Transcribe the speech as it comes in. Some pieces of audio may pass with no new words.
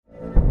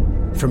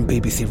From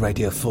BBC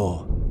Radio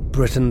 4,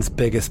 Britain's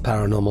biggest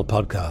paranormal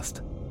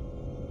podcast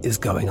is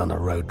going on a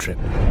road trip.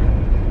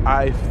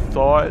 I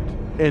thought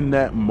in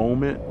that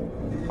moment,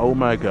 oh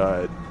my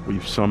God,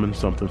 we've summoned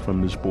something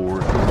from this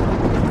board.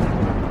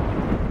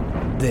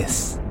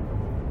 This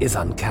is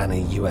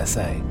Uncanny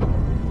USA.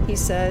 He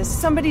says,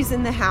 somebody's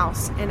in the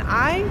house, and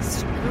I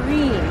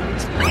screamed.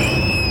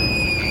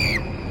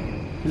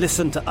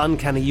 Listen to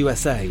Uncanny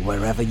USA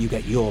wherever you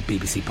get your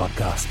BBC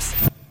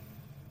podcasts,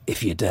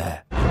 if you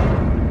dare.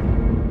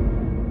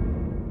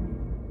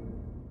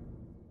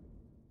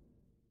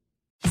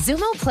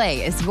 Xumo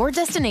Play is your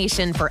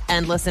destination for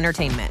endless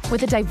entertainment.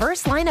 With a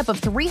diverse lineup of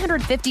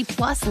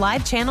 350-plus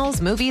live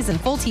channels, movies,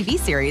 and full TV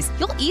series,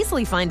 you'll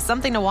easily find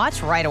something to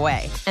watch right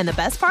away. And the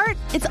best part?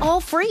 It's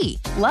all free.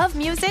 Love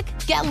music?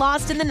 Get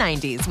lost in the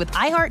 90s with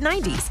iHeart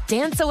 90s,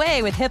 dance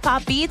away with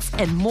hip-hop beats,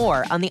 and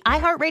more on the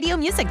iHeartRadio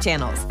music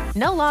channels.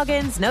 No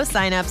logins, no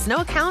signups, no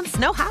accounts,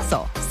 no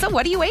hassle. So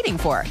what are you waiting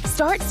for?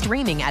 Start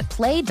streaming at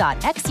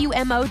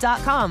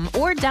play.xumo.com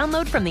or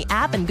download from the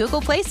app and Google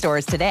Play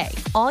stores today.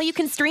 All you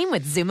can stream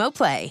with Xumo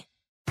Play.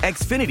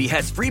 Xfinity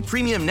has free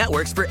premium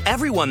networks for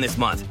everyone this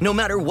month, no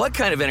matter what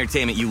kind of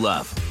entertainment you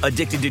love.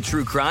 Addicted to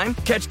true crime?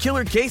 Catch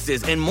killer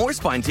cases and more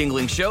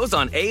spine-tingling shows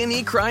on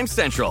A&E Crime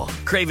Central.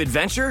 Crave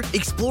adventure?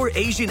 Explore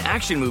Asian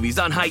action movies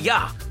on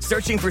Hi-YAH.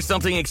 Searching for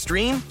something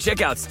extreme?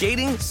 Check out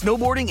skating,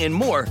 snowboarding, and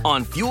more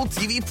on Fuel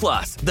TV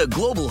Plus, the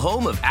global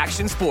home of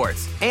action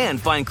sports.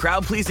 And find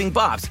crowd-pleasing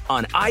bops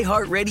on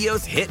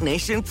iHeartRadio's Hit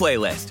Nation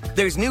playlist.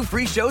 There's new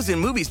free shows and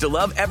movies to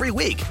love every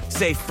week.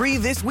 Say free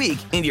this week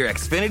in your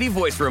Xfinity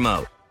voice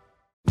remote.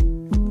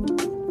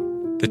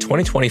 The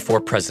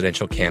 2024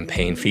 presidential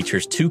campaign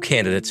features two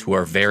candidates who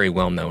are very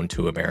well known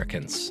to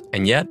Americans.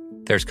 And yet,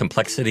 there's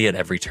complexity at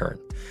every turn.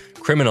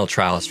 Criminal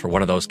trials for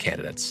one of those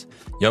candidates.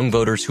 Young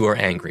voters who are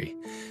angry.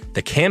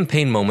 The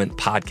Campaign Moment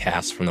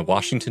podcast from the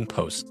Washington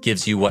Post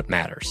gives you what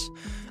matters.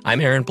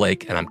 I'm Aaron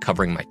Blake, and I'm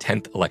covering my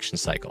 10th election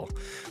cycle.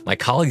 My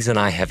colleagues and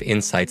I have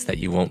insights that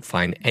you won't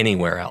find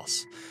anywhere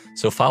else.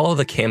 So follow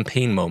the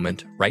Campaign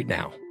Moment right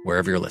now,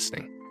 wherever you're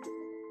listening.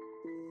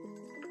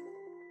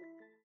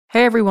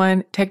 Hey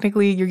everyone,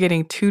 technically you're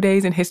getting 2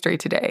 days in history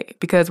today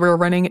because we're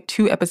running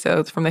 2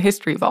 episodes from the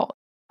History Vault.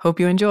 Hope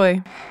you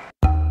enjoy.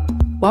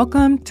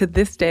 Welcome to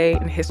This Day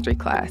in History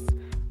class,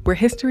 where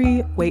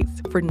history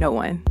waits for no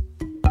one.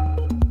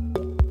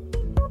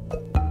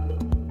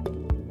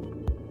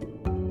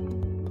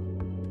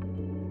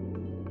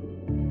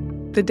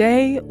 The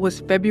day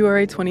was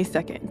February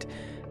 22nd,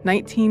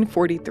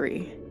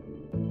 1943.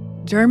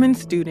 German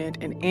student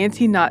and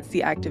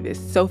anti-Nazi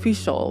activist Sophie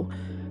Scholl,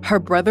 her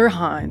brother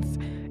Hans,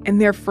 and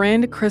their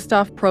friend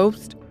Christoph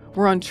Probst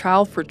were on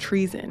trial for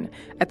treason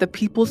at the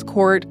People's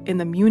Court in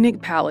the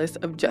Munich Palace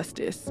of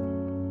Justice.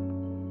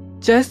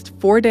 Just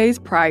 4 days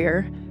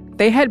prior,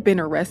 they had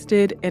been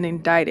arrested and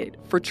indicted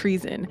for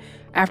treason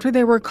after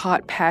they were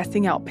caught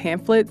passing out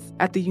pamphlets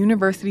at the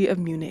University of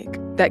Munich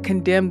that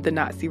condemned the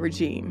Nazi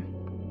regime.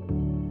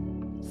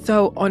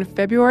 So on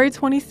February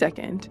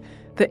 22nd,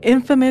 the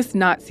infamous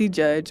Nazi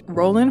judge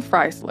Roland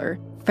Freisler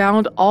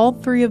found all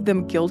 3 of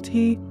them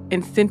guilty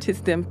and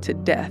sentenced them to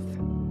death.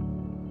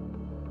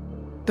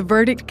 The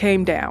verdict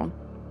came down,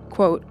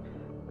 quote,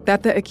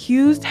 that the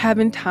accused have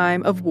in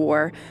time of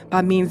war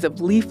by means of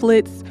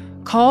leaflets,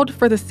 called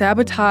for the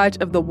sabotage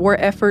of the war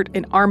effort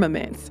and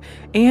armaments,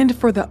 and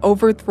for the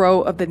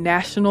overthrow of the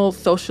National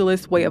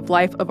Socialist way of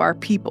life of our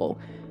people,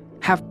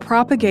 have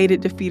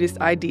propagated defeatist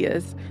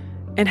ideas,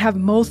 and have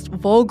most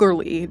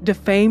vulgarly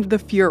defamed the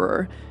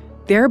Führer,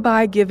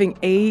 thereby giving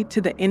aid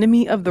to the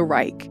enemy of the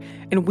Reich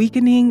and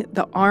weakening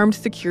the armed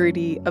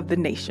security of the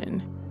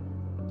nation.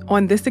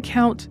 On this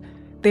account,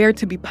 they are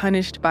to be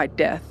punished by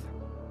death.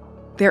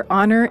 Their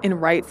honor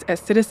and rights as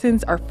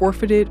citizens are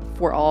forfeited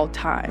for all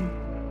time.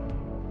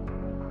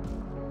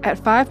 At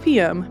 5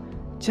 p.m.,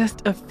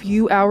 just a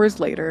few hours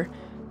later,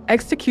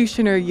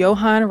 executioner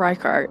Johann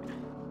Reichart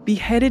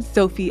beheaded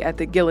Sophie at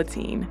the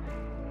guillotine,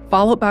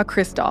 followed by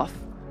Christoph,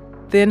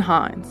 then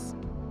Hans.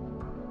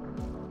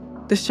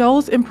 The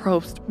Scholls and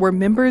Probst were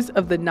members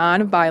of the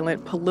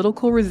nonviolent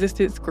political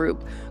resistance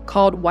group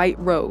called White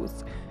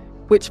Rose,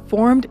 which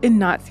formed in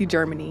Nazi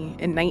Germany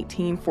in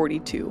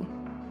 1942.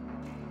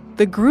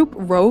 The group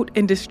wrote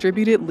and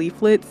distributed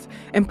leaflets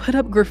and put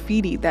up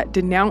graffiti that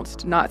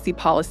denounced Nazi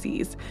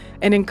policies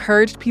and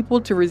encouraged people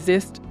to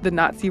resist the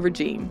Nazi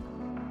regime.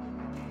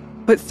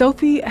 But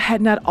Sophie had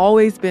not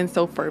always been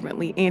so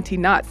fervently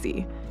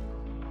anti-Nazi.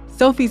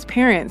 Sophie's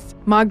parents,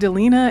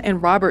 Magdalena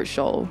and Robert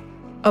Scholl,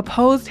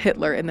 opposed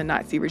Hitler and the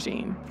Nazi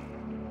regime.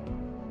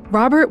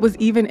 Robert was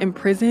even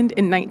imprisoned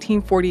in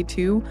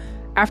 1942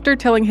 after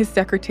telling his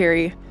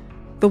secretary,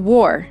 "The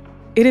war,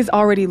 it is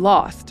already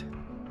lost.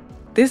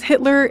 This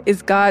Hitler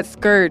is God's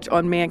scourge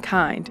on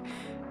mankind,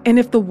 and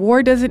if the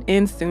war doesn't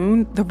end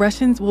soon, the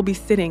Russians will be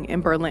sitting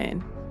in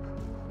Berlin."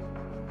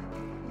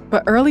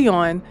 But early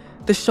on,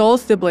 the Scholl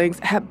siblings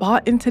had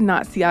bought into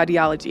Nazi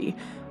ideology,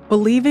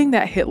 believing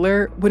that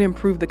Hitler would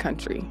improve the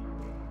country.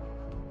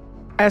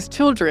 As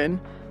children,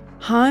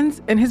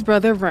 Hans and his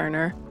brother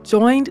Werner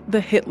joined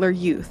the Hitler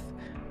Youth,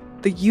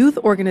 the youth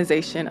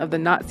organization of the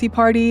Nazi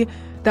Party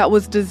that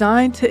was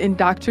designed to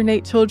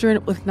indoctrinate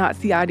children with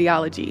Nazi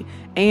ideology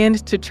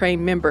and to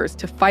train members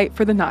to fight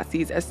for the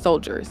Nazis as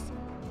soldiers.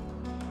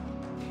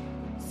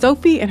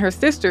 Sophie and her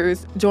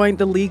sisters joined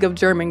the League of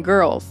German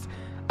Girls,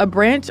 a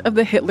branch of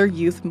the Hitler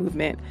Youth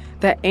movement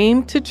that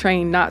aimed to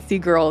train Nazi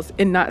girls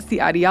in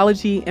Nazi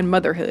ideology and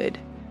motherhood.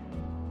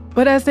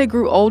 But as they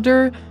grew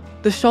older,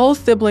 the Scholl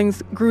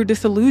siblings grew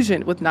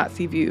disillusioned with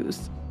Nazi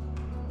views.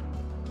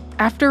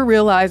 After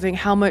realizing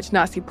how much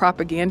Nazi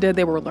propaganda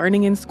they were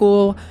learning in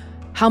school,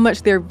 how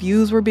much their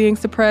views were being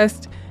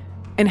suppressed,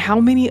 and how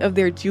many of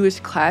their Jewish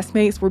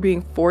classmates were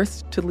being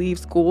forced to leave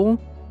school,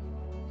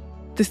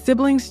 the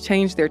siblings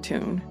changed their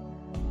tune.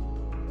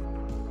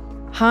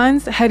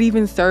 Hans had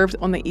even served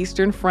on the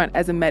Eastern Front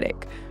as a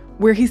medic,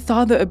 where he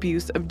saw the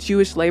abuse of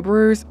Jewish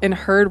laborers and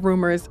heard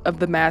rumors of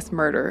the mass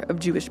murder of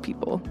Jewish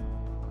people.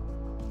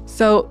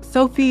 So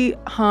Sophie,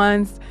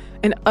 Hans,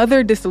 and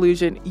other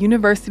disillusioned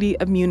University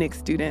of Munich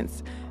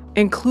students,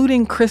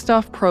 including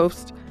Christoph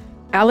Probst,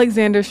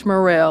 Alexander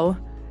Schmerel,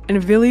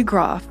 and Willy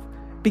Graf,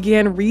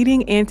 began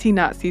reading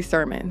anti-Nazi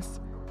sermons.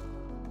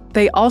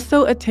 They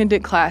also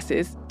attended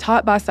classes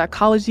taught by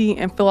psychology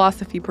and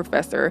philosophy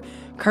professor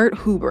Kurt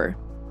Huber,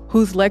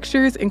 whose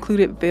lectures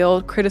included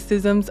veiled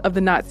criticisms of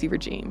the Nazi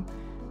regime.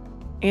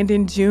 And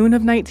in June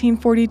of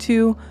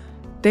 1942,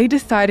 they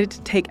decided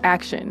to take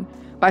action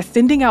by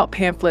sending out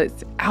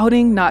pamphlets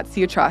outing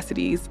Nazi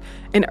atrocities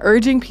and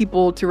urging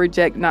people to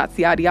reject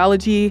Nazi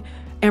ideology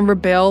and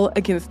rebel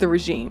against the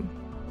regime.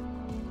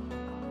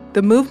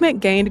 The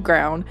movement gained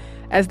ground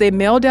as they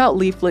mailed out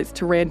leaflets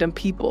to random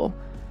people,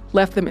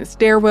 left them in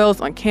stairwells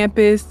on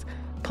campus,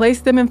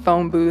 placed them in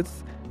phone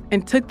booths,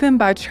 and took them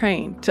by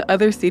train to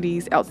other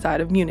cities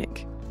outside of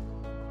Munich.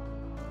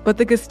 But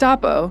the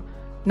Gestapo,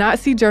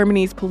 Nazi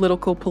Germany's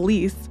political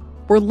police,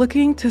 were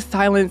looking to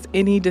silence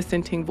any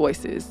dissenting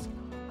voices.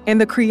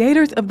 And the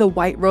creators of the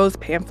White Rose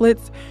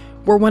pamphlets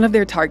were one of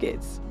their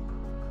targets.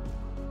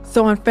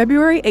 So on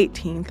February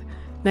 18th,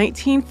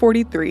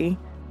 1943,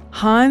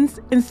 Hans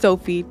and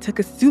Sophie took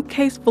a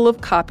suitcase full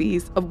of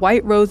copies of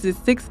White Rose's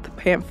 6th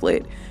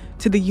pamphlet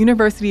to the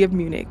University of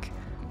Munich,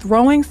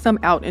 throwing some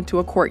out into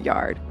a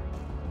courtyard.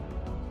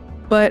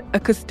 But a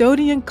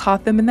custodian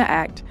caught them in the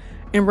act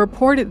and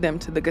reported them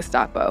to the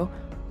Gestapo,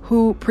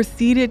 who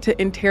proceeded to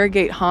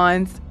interrogate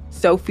Hans,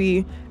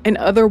 Sophie, and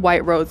other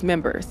White Rose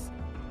members.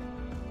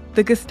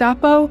 The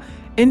Gestapo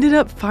ended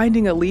up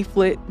finding a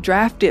leaflet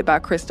drafted by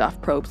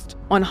Christoph Probst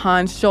on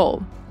Hans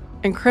Scholl,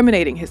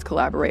 incriminating his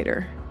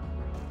collaborator.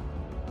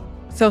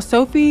 So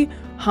Sophie,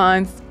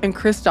 Hans, and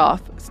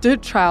Christoph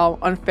stood trial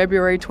on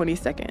February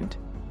 22nd.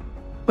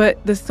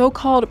 But the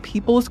so-called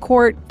People's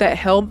Court that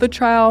held the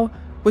trial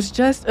was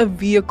just a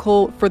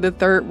vehicle for the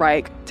Third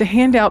Reich to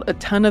hand out a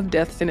ton of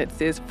death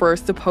sentences for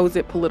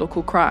supposed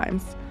political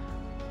crimes.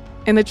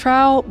 And the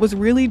trial was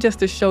really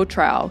just a show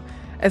trial,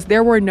 as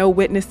there were no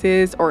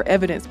witnesses or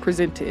evidence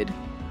presented.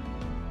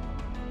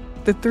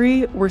 The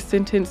three were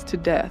sentenced to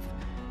death,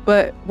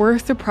 but were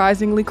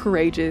surprisingly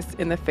courageous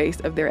in the face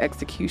of their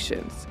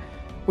executions,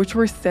 which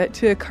were set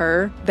to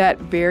occur that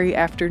very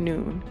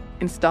afternoon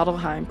in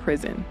Stadelheim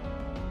prison.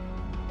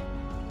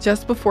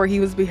 Just before he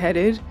was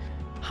beheaded,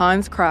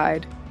 Hans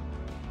cried,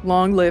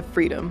 "Long live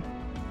freedom."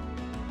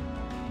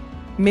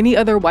 Many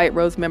other White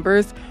Rose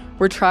members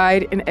were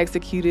tried and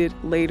executed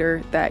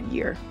later that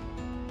year.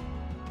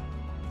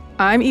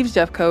 I'm Eve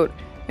Jeffcoat,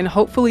 and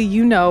hopefully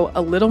you know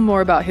a little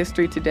more about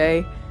history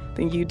today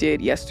than you did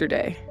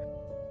yesterday.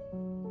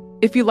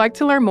 If you'd like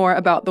to learn more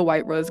about the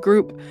White Rose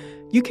Group,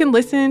 you can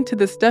listen to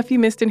the Stuff You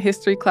Missed in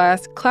History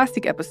class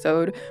classic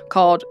episode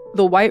called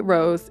The White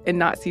Rose in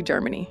Nazi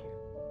Germany.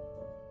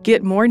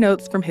 Get more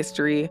notes from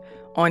history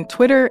on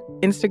Twitter,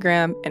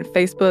 Instagram, and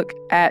Facebook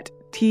at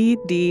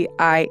TDIHC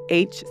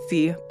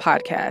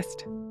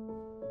Podcast.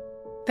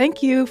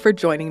 Thank you for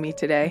joining me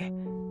today.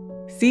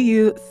 See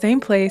you same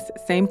place,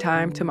 same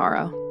time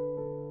tomorrow.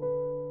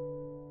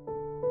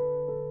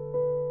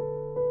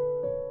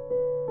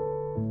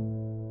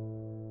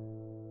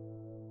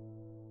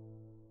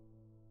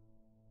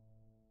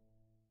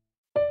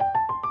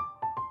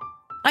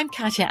 I'm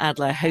Katya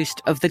Adler,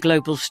 host of The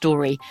Global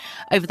Story.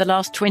 Over the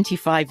last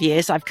 25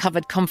 years, I've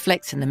covered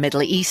conflicts in the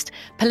Middle East,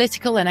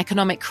 political and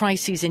economic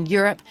crises in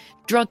Europe,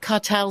 drug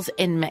cartels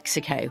in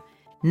Mexico.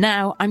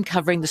 Now I'm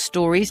covering the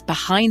stories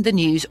behind the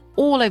news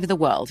all over the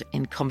world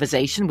in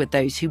conversation with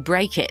those who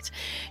break it.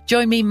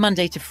 Join me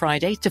Monday to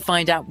Friday to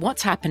find out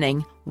what's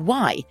happening,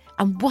 why,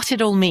 and what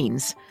it all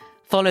means.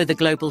 Follow The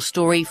Global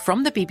Story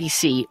from the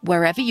BBC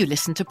wherever you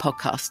listen to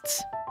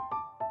podcasts.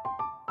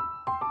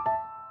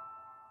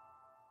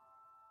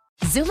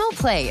 Xumo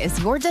Play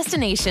is your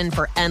destination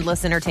for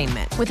endless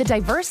entertainment. With a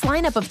diverse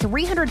lineup of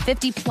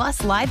 350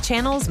 plus live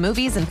channels,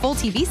 movies, and full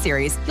TV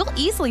series, you'll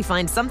easily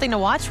find something to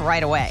watch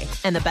right away.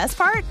 And the best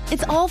part?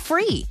 It's all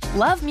free.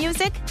 Love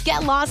music?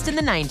 Get lost in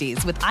the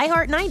 90s with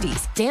iHeart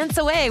 90s, dance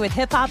away with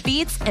hip-hop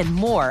beats, and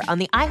more on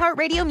the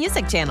iHeartRadio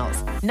music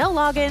channels. No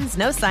logins,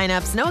 no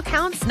signups, no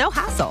accounts, no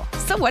hassle.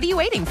 So what are you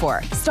waiting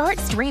for? Start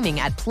streaming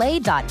at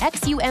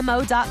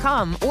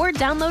play.xumo.com or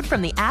download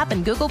from the app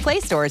and Google Play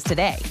stores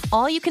today.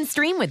 All you can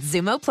stream with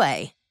Xumo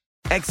Play.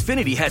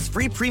 Xfinity has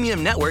free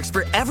premium networks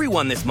for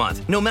everyone this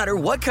month, no matter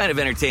what kind of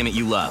entertainment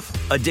you love.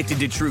 Addicted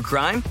to true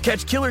crime?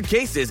 Catch killer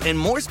cases and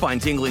more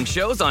spine-tingling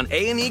shows on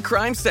A&E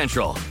Crime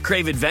Central.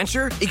 Crave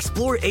adventure?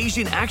 Explore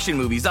Asian action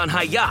movies on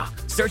Hi-YAH.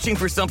 Searching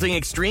for something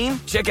extreme?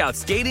 Check out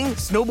skating,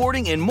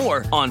 snowboarding, and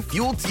more on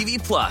Fuel TV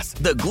Plus,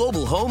 the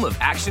global home of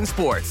action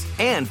sports.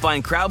 And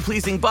find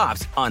crowd-pleasing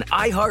bops on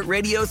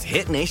iHeartRadio's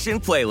Hit Nation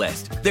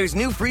playlist. There's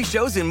new free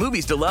shows and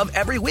movies to love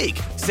every week.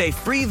 Say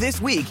free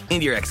this week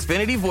in your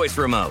Xfinity voice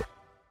remote.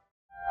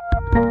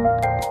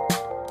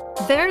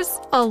 There's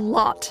a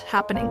lot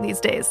happening these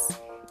days,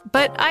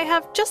 but I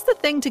have just the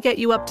thing to get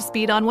you up to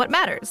speed on what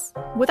matters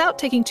without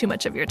taking too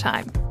much of your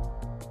time.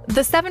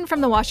 The 7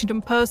 from the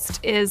Washington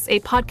Post is a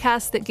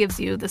podcast that gives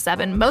you the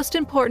 7 most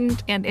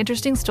important and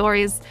interesting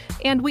stories,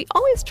 and we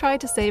always try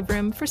to save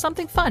room for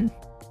something fun.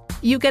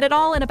 You get it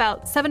all in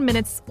about 7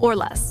 minutes or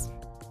less.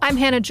 I'm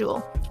Hannah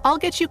Jewell. I'll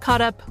get you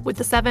caught up with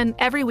the 7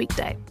 every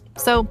weekday,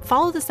 so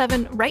follow the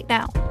 7 right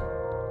now.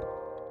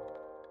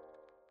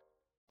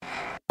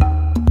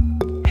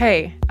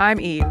 Hey,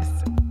 I'm Eves,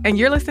 and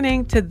you're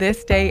listening to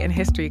This Day in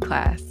History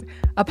Class,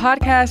 a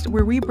podcast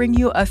where we bring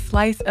you a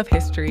slice of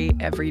history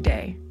every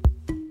day.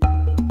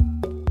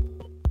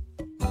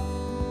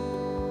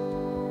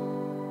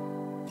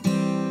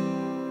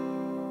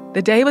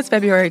 The day was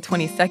February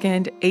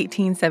 22nd,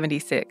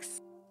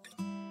 1876.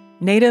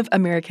 Native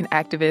American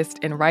activist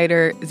and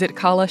writer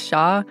Zitkala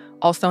Shah,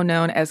 also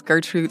known as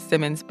Gertrude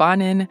Simmons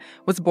Bonin,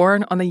 was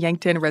born on the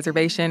Yankton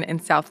Reservation in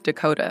South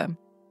Dakota.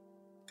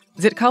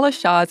 Zitkala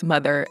Shah's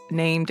mother,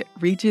 named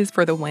Reaches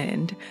for the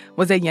Wind,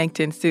 was a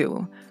Yankton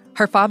Sioux.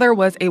 Her father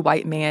was a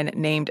white man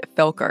named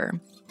Felker.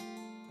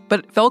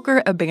 But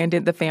Felker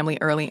abandoned the family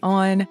early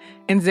on,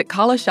 and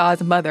Zitkala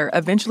Shah's mother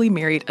eventually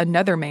married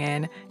another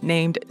man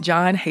named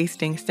John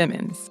Hastings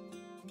Simmons.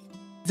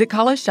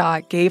 Zitkala Shah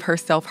gave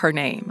herself her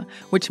name,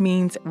 which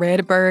means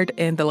red bird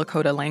in the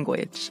Lakota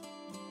language.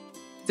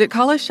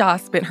 Zitkala Shah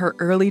spent her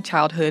early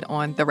childhood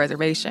on the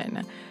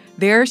reservation.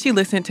 There, she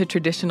listened to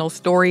traditional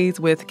stories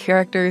with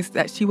characters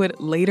that she would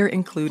later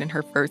include in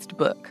her first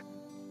book.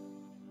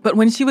 But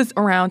when she was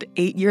around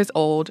 8 years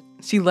old,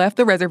 she left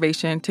the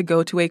reservation to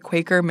go to a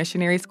Quaker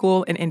missionary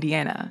school in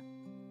Indiana.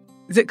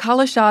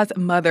 Zitkala Shah's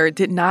mother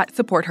did not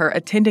support her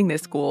attending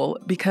this school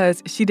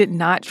because she did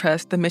not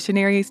trust the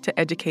missionaries to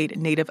educate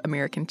Native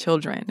American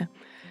children.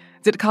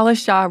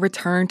 Zitkala Shah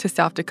returned to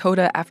South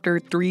Dakota after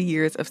 3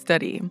 years of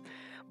study.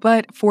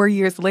 But 4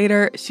 years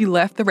later, she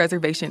left the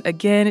reservation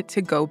again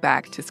to go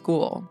back to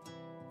school.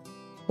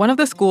 One of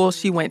the schools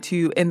she went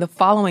to in the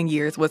following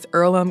years was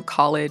Earlham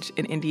College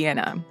in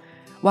Indiana.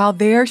 While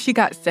there, she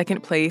got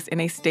second place in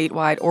a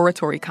statewide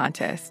oratory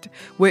contest,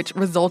 which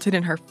resulted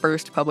in her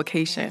first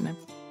publication.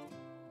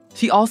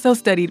 She also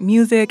studied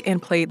music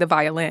and played the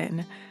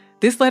violin.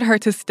 This led her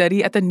to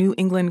study at the New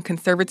England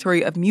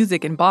Conservatory of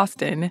Music in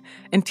Boston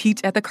and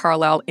teach at the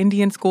Carlisle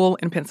Indian School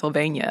in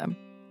Pennsylvania.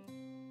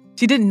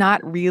 She did not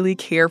really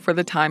care for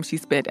the time she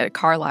spent at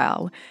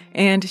Carlisle,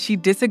 and she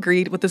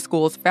disagreed with the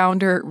school's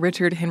founder,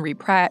 Richard Henry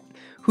Pratt,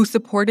 who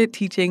supported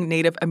teaching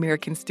Native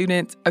American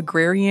students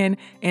agrarian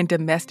and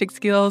domestic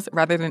skills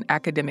rather than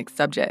academic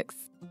subjects.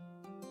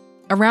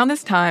 Around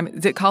this time,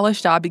 Zitkala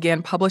Shah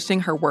began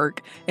publishing her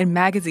work in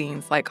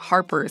magazines like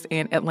Harper's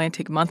and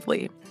Atlantic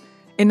Monthly.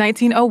 In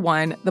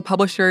 1901, the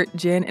publisher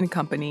Ginn and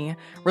Company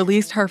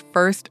released her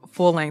first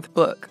full-length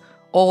book,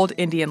 Old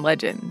Indian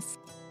Legends.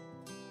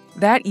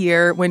 That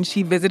year, when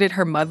she visited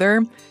her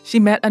mother, she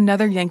met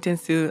another Yankton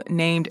Sioux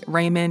named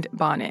Raymond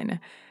Bonin.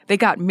 They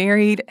got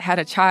married, had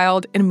a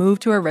child, and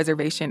moved to a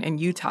reservation in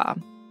Utah.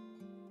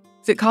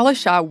 Zitkala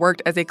Shah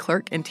worked as a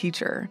clerk and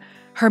teacher.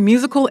 Her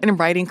musical and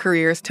writing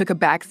careers took a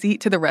backseat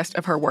to the rest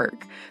of her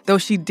work, though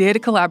she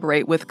did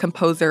collaborate with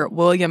composer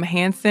William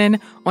Hanson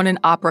on an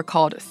opera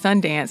called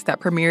Sundance that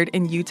premiered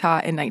in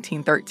Utah in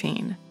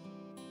 1913.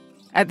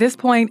 At this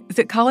point,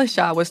 Zitkala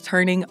Shah was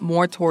turning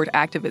more toward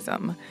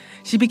activism.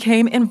 She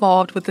became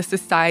involved with the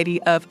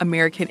Society of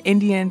American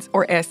Indians,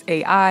 or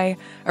SAI,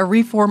 a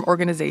reform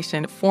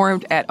organization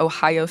formed at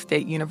Ohio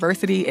State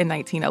University in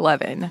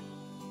 1911.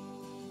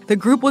 The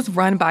group was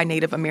run by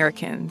Native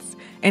Americans,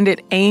 and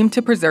it aimed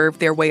to preserve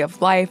their way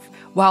of life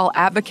while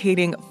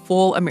advocating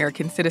full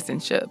American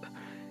citizenship.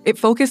 It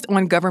focused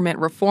on government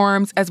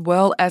reforms as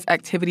well as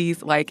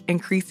activities like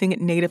increasing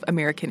Native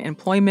American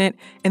employment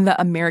in the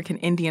American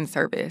Indian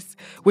Service,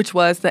 which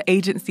was the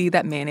agency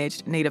that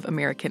managed Native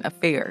American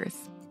affairs.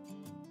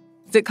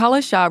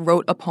 Zitkala Shah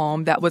wrote a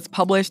poem that was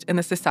published in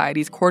the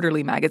Society's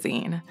quarterly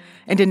magazine,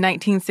 and in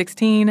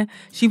 1916,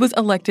 she was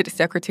elected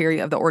secretary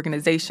of the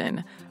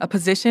organization, a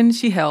position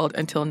she held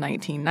until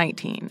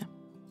 1919.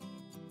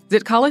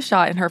 Zitkala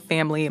Shah and her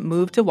family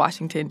moved to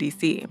Washington,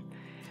 D.C.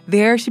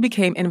 There, she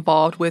became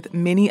involved with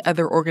many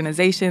other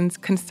organizations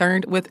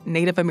concerned with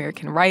Native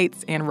American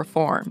rights and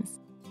reforms.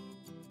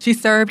 She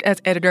served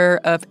as editor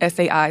of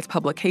SAI's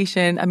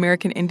publication,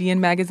 American Indian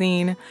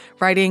Magazine,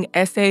 writing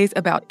essays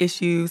about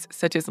issues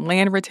such as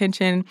land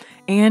retention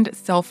and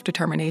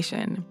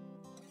self-determination.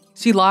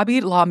 She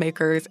lobbied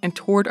lawmakers and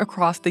toured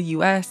across the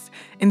U.S.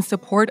 in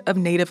support of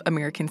Native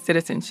American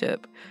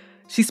citizenship.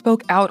 She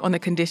spoke out on the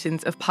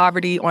conditions of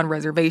poverty on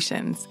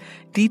reservations,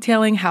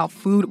 detailing how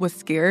food was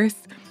scarce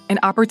and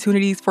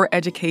opportunities for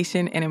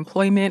education and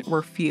employment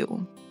were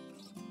few.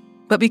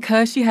 But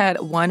because she had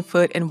one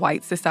foot in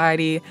white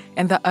society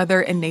and the other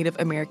in Native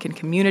American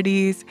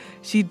communities,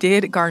 she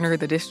did garner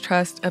the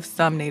distrust of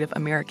some Native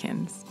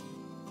Americans.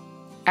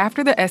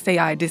 After the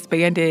SAI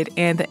disbanded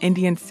and the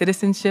Indian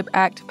Citizenship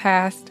Act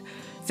passed,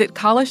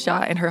 Zitkala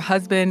Shah and her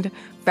husband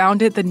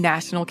founded the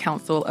National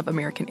Council of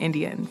American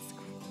Indians.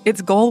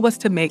 Its goal was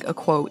to make a,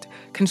 quote,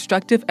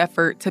 constructive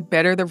effort to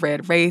better the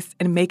red race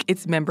and make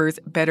its members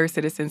better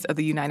citizens of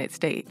the United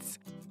States.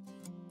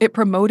 It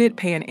promoted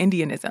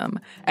pan-Indianism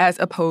as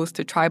opposed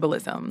to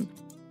tribalism.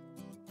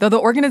 Though the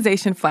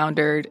organization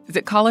floundered,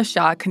 Zitkala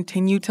Shah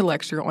continued to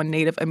lecture on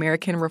Native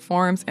American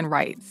reforms and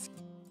rights.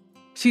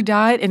 She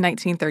died in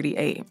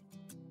 1938.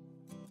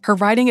 Her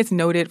writing is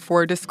noted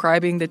for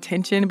describing the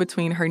tension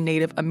between her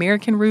Native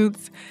American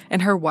roots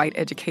and her white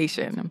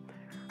education.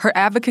 Her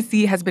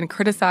advocacy has been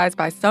criticized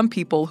by some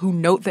people who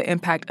note the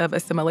impact of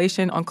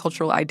assimilation on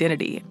cultural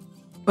identity.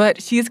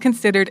 But she is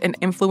considered an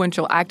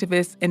influential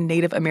activist in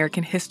Native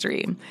American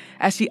history,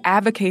 as she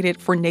advocated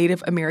for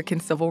Native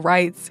American civil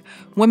rights,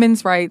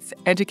 women's rights,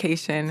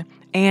 education,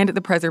 and the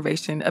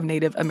preservation of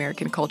Native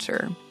American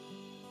culture.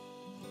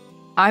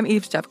 I'm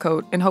Eve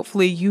Jeffcoat, and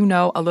hopefully you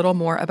know a little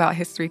more about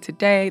history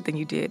today than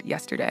you did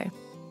yesterday.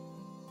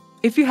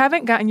 If you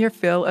haven't gotten your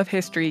fill of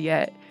history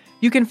yet,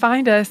 you can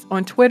find us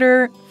on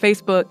Twitter,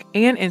 Facebook,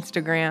 and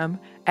Instagram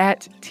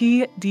at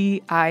TDIHC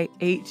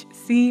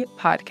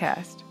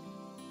Podcast.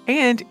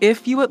 And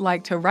if you would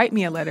like to write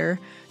me a letter,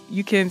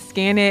 you can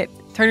scan it,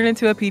 turn it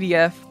into a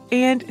PDF,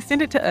 and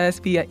send it to us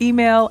via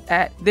email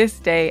at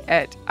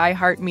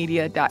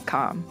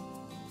thisday@iheartmedia.com.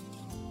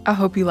 I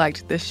hope you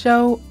liked this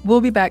show.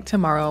 We'll be back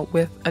tomorrow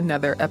with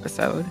another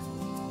episode.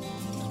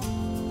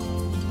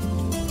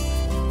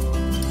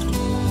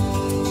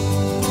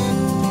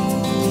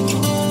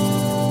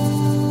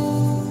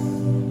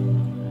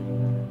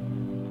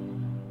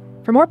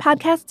 For more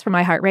podcasts from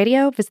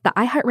iHeartRadio, visit the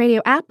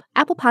iHeartRadio app,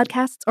 Apple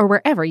Podcasts, or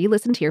wherever you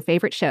listen to your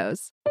favorite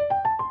shows.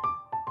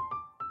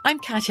 I'm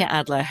Katya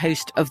Adler,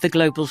 host of The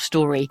Global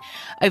Story.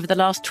 Over the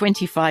last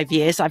 25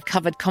 years, I've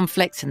covered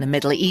conflicts in the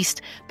Middle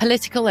East,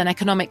 political and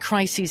economic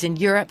crises in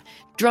Europe,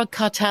 drug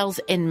cartels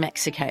in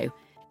Mexico.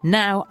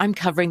 Now I'm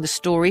covering the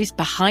stories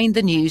behind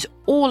the news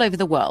all over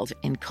the world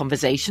in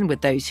conversation with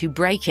those who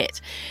break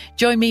it.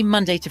 Join me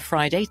Monday to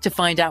Friday to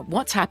find out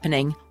what's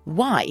happening,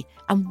 why,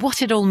 and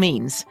what it all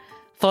means.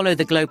 Follow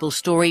The Global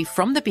Story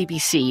from the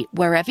BBC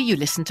wherever you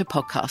listen to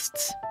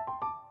podcasts.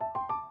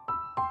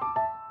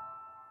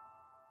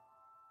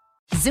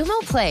 Xumo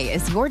Play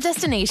is your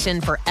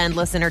destination for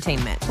endless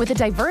entertainment. With a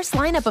diverse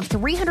lineup of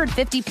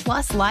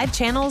 350-plus live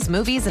channels,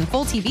 movies, and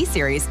full TV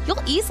series,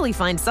 you'll easily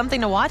find something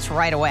to watch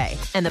right away.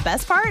 And the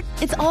best part?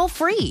 It's all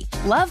free.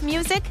 Love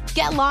music?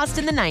 Get lost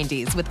in the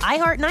 90s with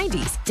iHeart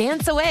 90s,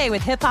 dance away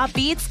with hip-hop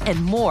beats,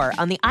 and more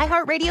on the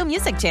iHeartRadio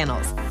music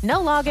channels. No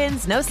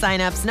logins, no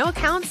signups, no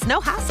accounts, no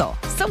hassle.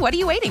 So what are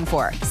you waiting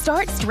for?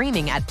 Start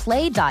streaming at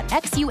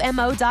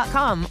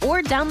play.xumo.com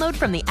or download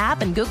from the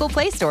app and Google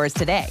Play stores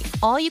today.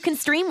 All you can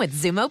stream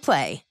with Xumo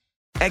Play.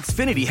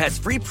 Xfinity has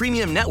free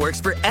premium networks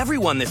for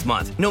everyone this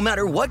month, no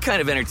matter what kind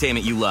of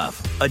entertainment you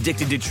love.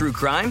 Addicted to true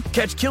crime?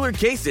 Catch killer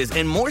cases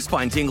and more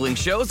spine-tingling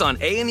shows on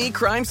A&E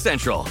Crime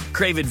Central.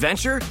 Crave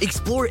adventure?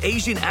 Explore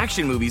Asian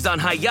action movies on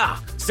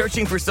Hi-YAH.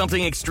 Searching for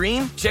something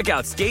extreme? Check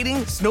out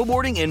skating,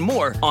 snowboarding, and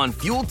more on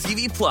Fuel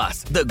TV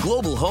Plus, the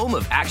global home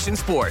of action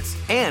sports.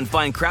 And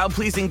find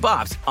crowd-pleasing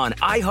bops on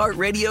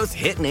iHeartRadio's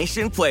Hit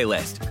Nation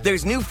playlist.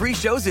 There's new free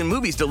shows and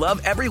movies to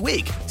love every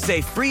week. Say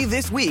free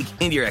this week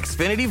in your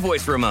Xfinity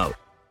voice remote.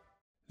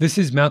 This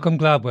is Malcolm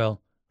Gladwell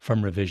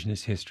from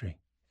Revisionist History.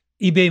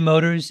 eBay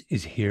Motors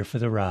is here for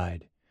the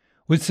ride.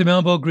 With some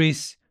elbow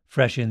grease,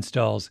 fresh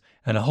installs,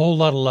 and a whole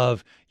lot of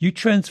love, you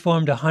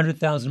transformed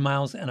 100,000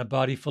 miles and a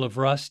body full of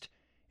rust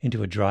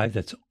into a drive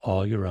that's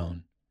all your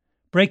own.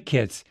 Brake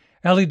kits,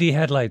 LED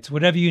headlights,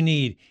 whatever you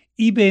need,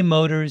 eBay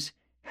Motors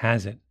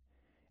has it.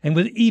 And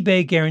with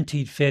eBay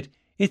Guaranteed Fit,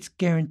 it's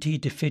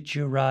guaranteed to fit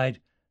your ride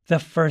the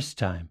first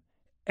time,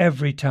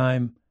 every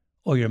time,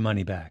 or your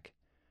money back.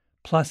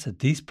 Plus, at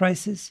these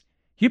prices,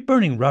 you're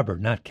burning rubber,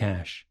 not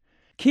cash.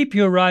 Keep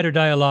your ride or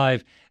die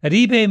alive at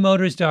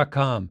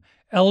ebaymotors.com.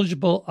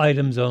 Eligible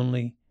items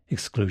only.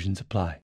 Exclusions apply.